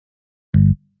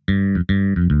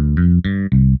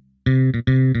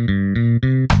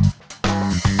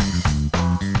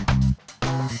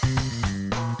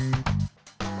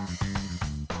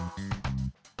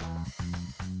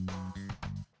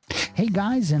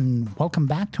and welcome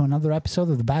back to another episode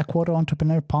of the Backwater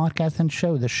Entrepreneur Podcast and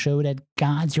Show, the show that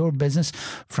guides your business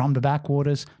from the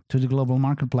backwaters to the global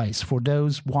marketplace. For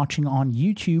those watching on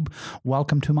YouTube,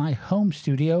 welcome to my home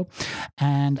studio,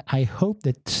 and I hope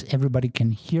that everybody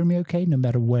can hear me okay, no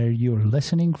matter where you're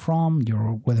listening from,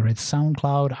 whether it's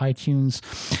SoundCloud, iTunes,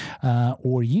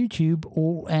 or YouTube.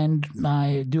 And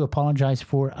I do apologize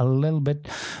for a little bit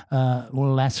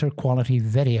lesser quality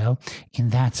video in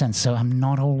that sense. So I'm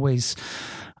not always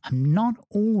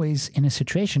in a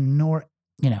situation, nor,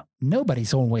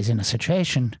 nobody's always in a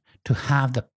situation to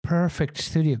have the perfect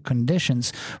studio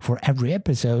conditions for every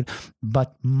episode.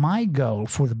 But my goal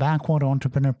for the Backwater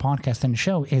Entrepreneur Podcast and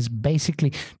Show is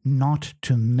basically not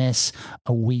to miss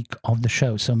a week of the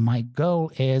show. So my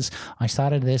goal is, I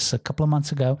started this a couple of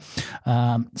months ago.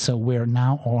 So we're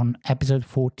now on episode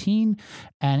 14,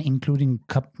 and including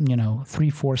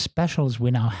 3-4 specials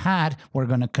we now had. We're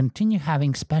going to continue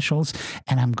having specials,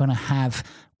 and I'm going to have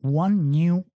one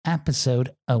new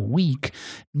episode a week,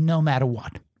 no matter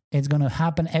what. It's going to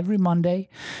happen every Monday,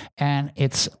 and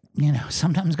it's,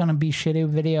 sometimes going to be shitty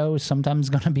video, sometimes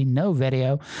going to be no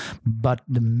video. But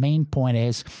the main point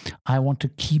is I want to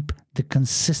keep the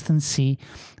consistency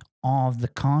of the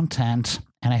content,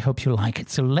 and I hope you like it.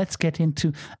 So let's get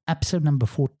into episode number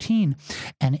 14.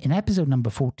 And in episode number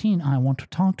 14, I want to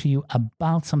talk to you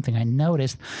about something I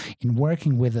noticed in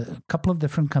working with a couple of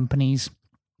different companies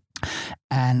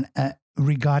and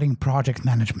regarding project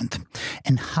management,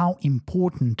 and how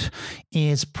important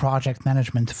is project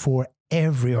management for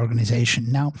every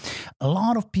organization. Now, a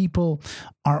lot of people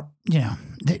are,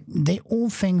 they all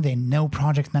think they know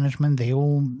project management. They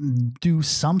all do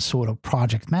some sort of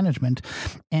project management.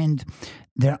 And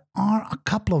there are a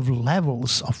couple of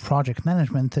levels of project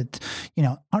management that,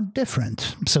 are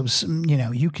different. So,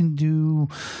 you can do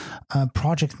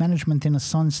project management in a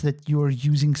sense that you're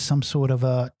using some sort of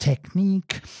a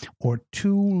technique or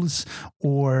tools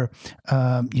or,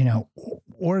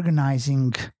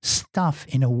 organizing stuff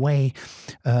in a way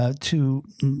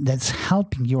that's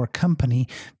helping your company,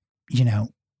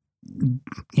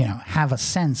 have a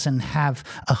sense and have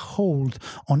a hold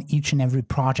on each and every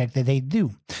project that they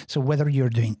do. So whether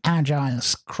you're doing Agile,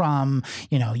 Scrum,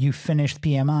 you finished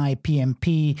PMI,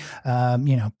 PMP,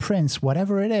 Prince,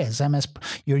 whatever it is,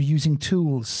 you're using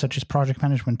tools such as project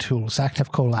management tools,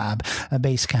 Active Collab,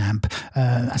 Basecamp,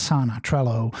 Asana,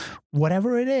 Trello,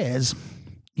 whatever it is,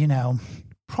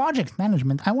 project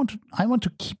management, I want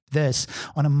to keep this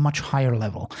on a much higher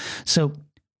level. So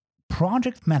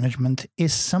project management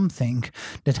is something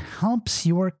that helps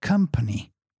your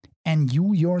company and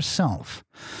you yourself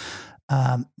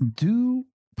do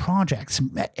projects.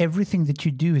 Everything that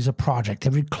you do is a project.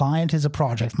 Every client is a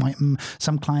project.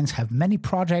 Some clients have many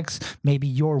projects. Maybe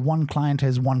your one client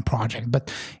has one project,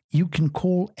 but you can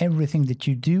call everything that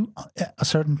you do a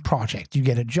certain project. You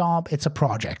get a job, it's a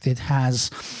project. It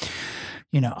has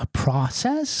a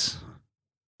process,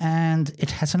 and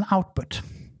it has an output.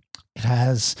 It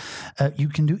has, you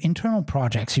can do internal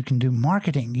projects, you can do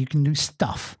marketing, you can do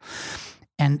stuff.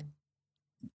 And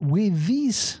with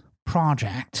these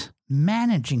projects,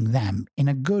 managing them in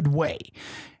a good way,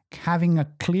 having a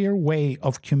clear way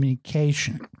of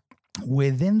communication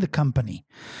within the company,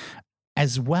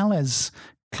 as well as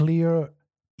clear,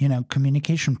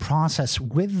 communication process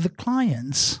with the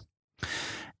clients,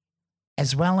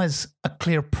 as well as a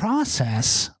clear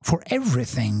process for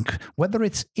everything, whether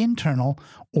it's internal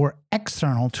or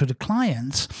external to the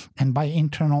clients. And by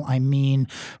internal, I mean,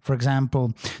 for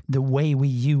example, the way we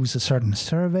use a certain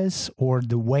service, or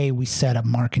the way we set a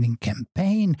marketing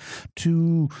campaign,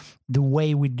 to the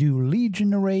way we do lead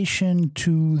generation,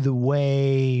 to the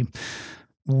way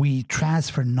we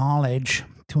transfer knowledge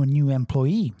to a new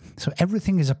employee. So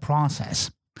everything is a process.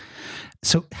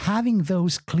 So having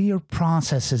those clear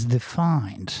processes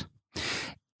defined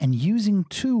and using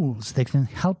tools that can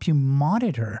help you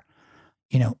monitor,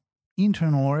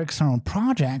 internal or external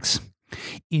projects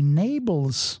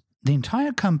enables the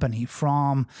entire company,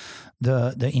 from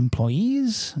the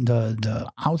employees, the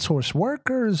outsourced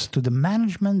workers, to the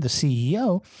management, the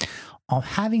CEO, of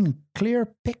having a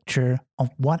clear picture of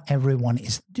what everyone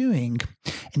is doing.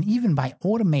 And even by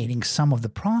automating some of the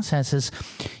processes,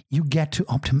 you get to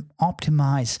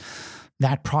optimize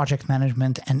that project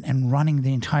management and running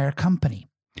the entire company.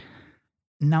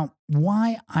 Now,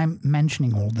 why I'm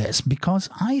mentioning all this? Because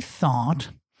I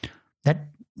thought that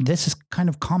this is kind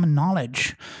of common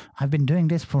knowledge. I've been doing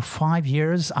this for 5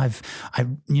 years. I've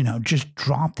just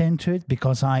dropped into it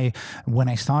because when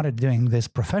I started doing this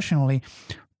professionally,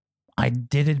 I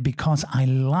did it because I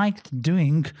liked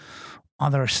doing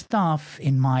other stuff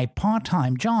in my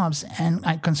part-time jobs, and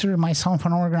I consider myself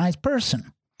an organized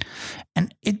person.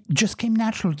 And it just came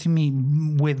natural to me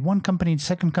with one company,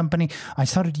 second company. I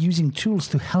started using tools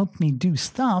to help me do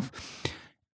stuff.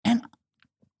 And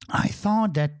I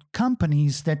thought that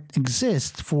companies that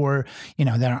exist for,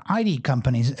 there are IT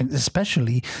companies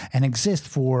especially, and exist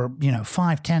for,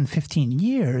 5, 10, 15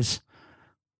 years,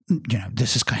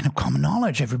 this is kind of common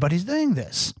knowledge. Everybody's doing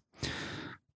this.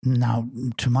 Now,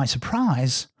 to my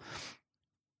surprise,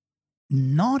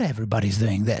 not everybody's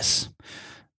doing this.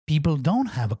 People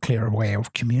don't have a clear way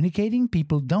of communicating.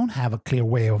 People don't have a clear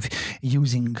way of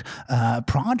using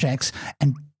projects.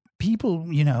 And people,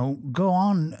 go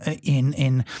on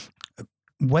in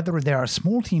whether there are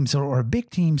small teams or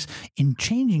big teams, in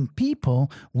changing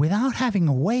people without having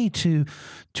a way to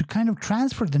kind of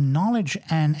transfer the knowledge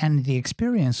and the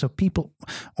experience of people,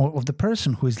 or of the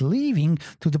person who is leaving,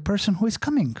 to the person who is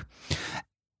coming.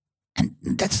 And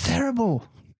that's terrible.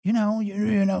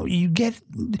 You get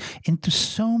into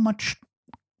so much,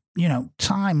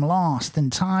 time lost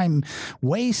and time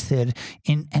wasted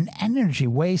and energy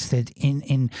wasted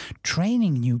in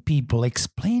training new people,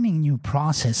 explaining new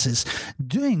processes,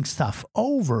 doing stuff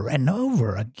over and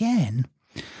over again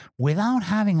without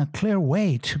having a clear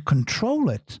way to control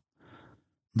it.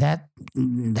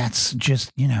 That's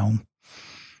just,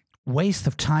 waste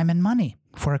of time and money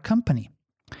for a company.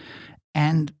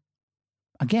 And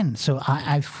again, so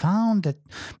I found that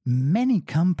many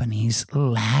companies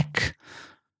lack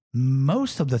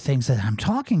most of the things that I'm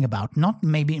talking about. Not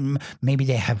maybe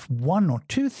they have one or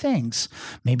two things.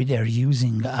 Maybe they're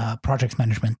using a project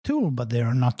management tool, but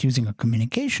they're not using a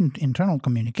internal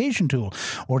communication tool,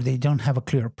 or they don't have a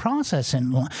clear process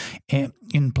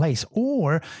in place,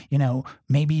 or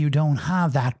maybe you don't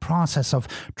have that process of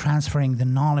transferring the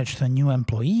knowledge to a new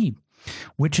employee,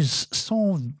 which is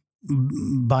solved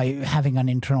by having an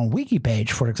internal wiki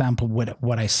page, for example,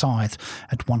 what I saw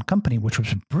at one company, which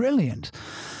was brilliant.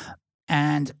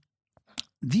 And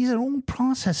these are all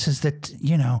processes that,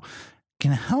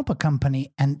 can help a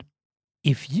company. And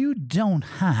if you don't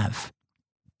have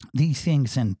these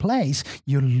things in place,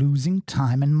 you're losing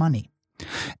time and money.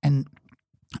 And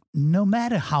no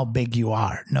matter how big you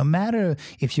are, no matter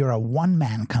if you're a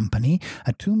one-man company,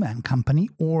 a two-man company,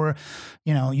 or,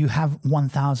 you have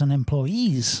 1,000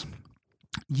 employees,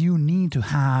 you need to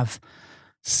have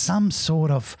some sort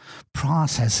of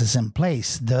processes in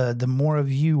place. The more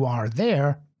of you are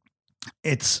there,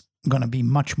 it's going to be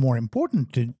much more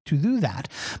important to do that.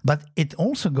 But it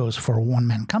also goes for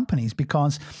one-man companies,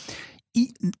 because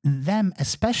them,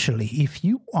 especially if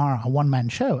you are a one-man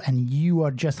show and you are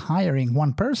just hiring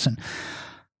one person,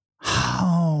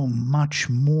 how much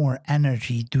more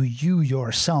energy do you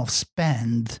yourself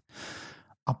spend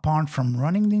apart from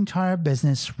running the entire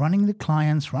business, running the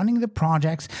clients, running the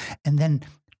projects, and then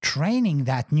training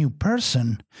that new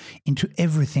person into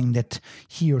everything that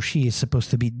he or she is supposed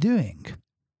to be doing?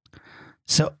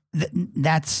 So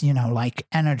that's, like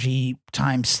energy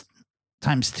times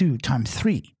 2, times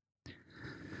 3.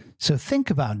 So think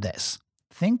about this.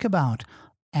 Think about,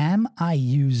 am I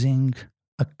using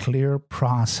a clear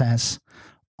process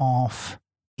of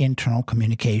internal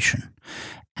communication?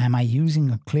 Am I using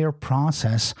a clear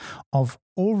process of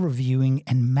overviewing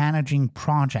and managing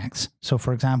projects? So,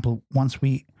 for example, once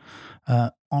we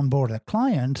onboard a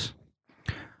client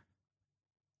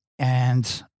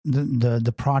and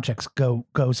the projects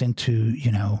goes into,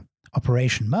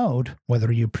 operation mode,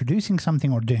 whether you're producing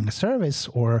something or doing a service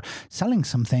or selling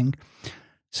something.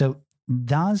 So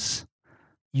does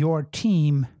your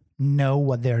team know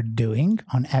what they're doing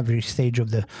on every stage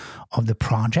of the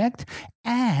project?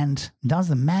 And does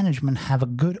the management have a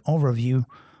good overview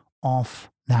of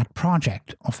that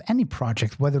project, of any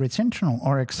project, whether it's internal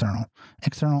or external?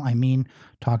 External, I mean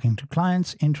talking to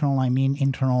clients. Internal, I mean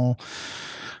internal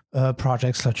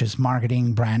projects such as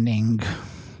marketing, branding,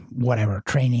 whatever,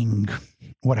 training,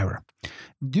 whatever.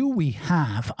 Do we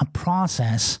have a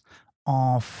process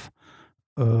of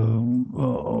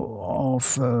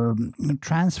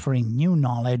transferring new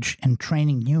knowledge and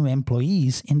training new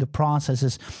employees in the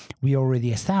processes we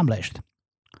already established?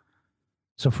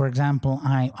 So, for example,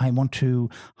 I want to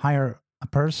hire a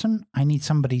person. I need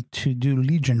somebody to do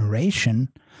lead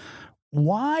generation.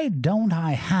 Why don't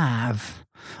I have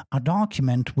a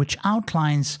document which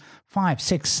outlines 5,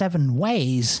 6, 7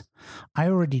 ways I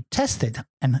already tested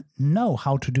and know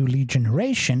how to do lead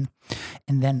generation?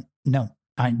 And then, no,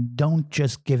 I don't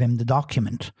just give him the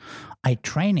document. I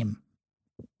train him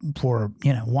for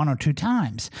 1 or 2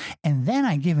 times, and then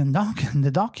I give him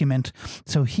the document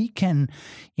so he can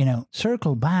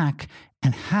circle back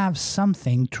and have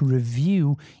something to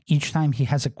review each time he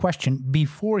has a question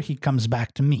before he comes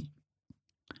back to me.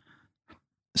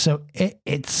 So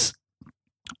it's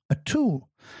a tool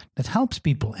that helps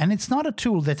people. And it's not a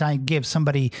tool that I give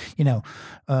somebody,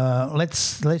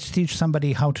 let's teach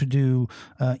somebody how to do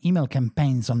email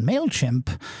campaigns on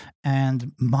MailChimp,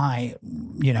 and my,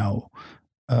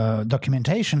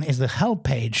 documentation is the help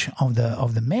page of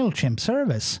the MailChimp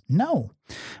service. No,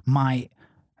 my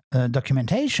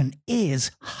documentation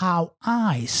is how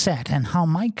I set and how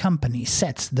my company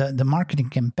sets the marketing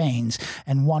campaigns,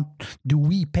 and what do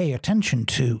we pay attention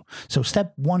to. So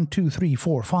step 1, 2, 3,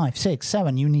 4, 5, 6,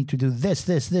 7, you need to do this,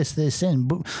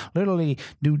 and literally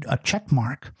do a check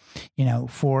mark.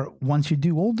 For once you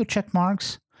do all the check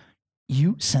marks,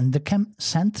 you send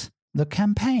the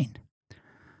campaign.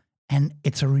 And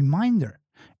it's a reminder.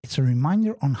 It's a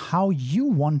reminder on how you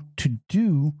want to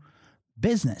do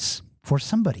business for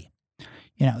somebody.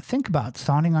 Think about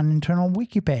starting an internal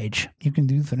wiki page. You can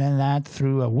do that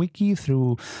through a wiki,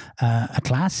 through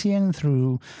Atlassian,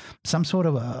 through some sort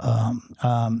of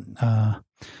a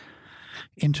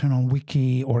internal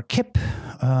wiki or KIP.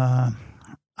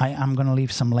 I'm going to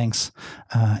leave some links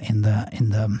in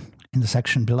the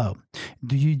section below.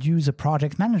 Do you use a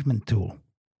project management tool?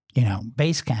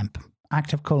 Basecamp,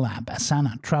 Active Collab,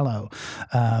 Asana, Trello,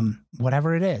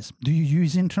 whatever it is. Do you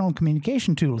use internal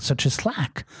communication tools such as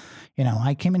Slack?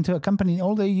 I came into a company,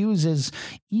 all they use is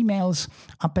emails,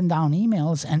 up and down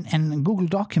emails, and Google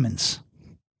Documents.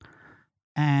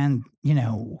 And,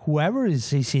 whoever is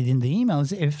CC'd in the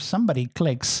emails, if somebody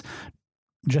clicks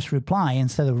just reply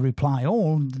instead of reply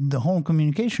all, the whole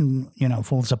communication,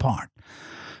 falls apart.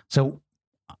 So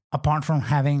apart from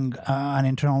having an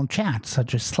internal chat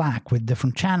such as Slack with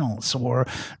different channels, or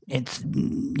it's,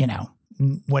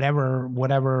 whatever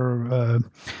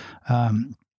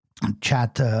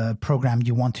chat program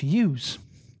you want to use.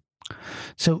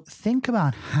 So think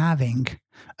about having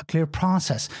a clear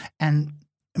process. And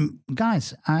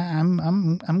guys, I'm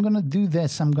going to do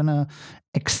this. I'm going to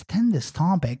extend this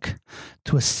topic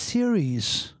to a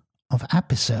series of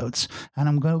episodes, and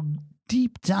I'm going to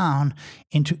deep down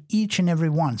into each and every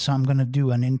one. So I'm going to do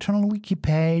an internal wiki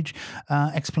page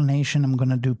explanation. I'm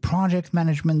going to do project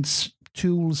management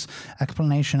tools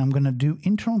explanation. I'm going to do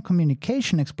internal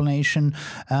communication explanation,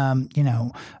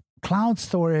 cloud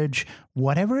storage,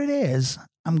 whatever it is.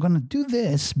 I'm going to do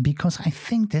this because I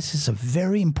think this is a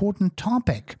very important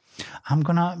topic. By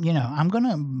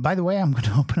the way, I'm going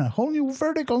to open a whole new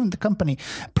vertical in the company,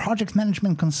 project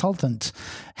management consultant,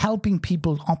 helping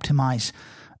people optimize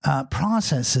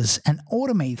processes and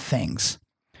automate things,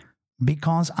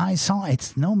 because I saw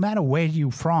it's no matter where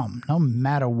you're from,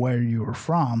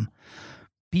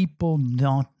 people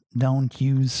don't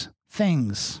use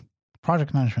things.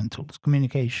 Project management tools,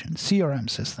 communication, CRM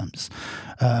systems,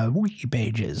 wiki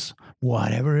pages,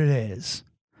 whatever it is.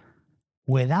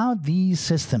 Without these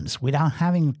systems, without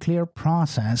having a clear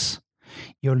process,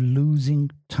 you're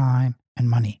losing time and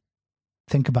money.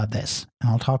 Think about this, and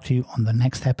I'll talk to you on the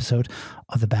next episode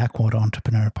of the Backwater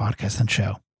Entrepreneur Podcast and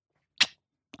Show.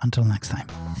 Until next time.